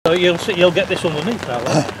So you'll get this underneath now,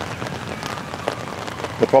 then.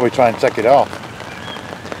 They'll probably try and take it off.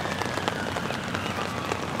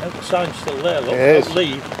 The sign's still there, look. It is. Don't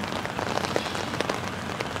leave.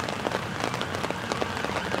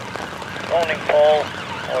 Morning, Paul.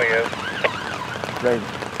 How are you? Rain.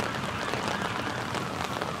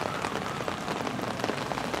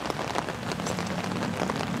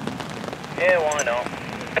 Yeah, why not?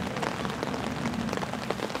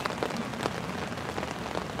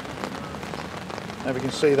 Now we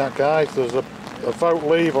can see that, guys. There's a float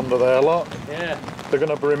leave under there, look. Yeah. They're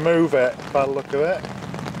going to remove it by the look of it.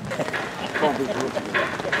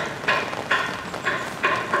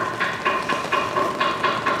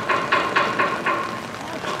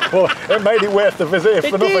 Well, it made it worth the visit if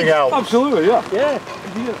for nothing else. Absolutely, yeah. Yeah.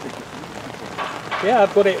 Yeah,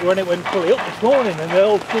 I've got it when it went fully up this morning, and they're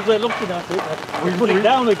all stood there looking at it. We put it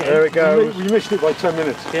down again. There it goes. We missed it by 10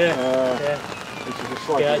 minutes. Yeah. Yeah. Which is a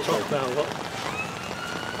slight Yeah, it's mistake. up now, look.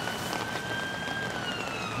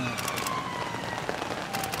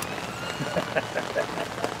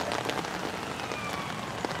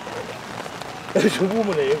 There's a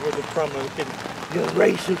woman here with a pram and thinking, you're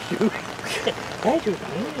racist, you. Hey, she was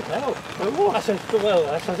like, no. I said, well,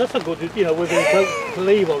 that's a good, you know, with a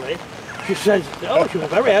leave on it. She says, oh, she was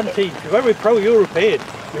very anti, she was very pro-European.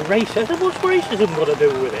 You're racist. I said, what's racism got to do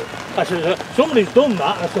with it? I said, somebody's done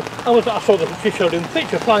that. I said, I saw that she showed him a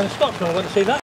picture of flying Scotsman. I went to see that.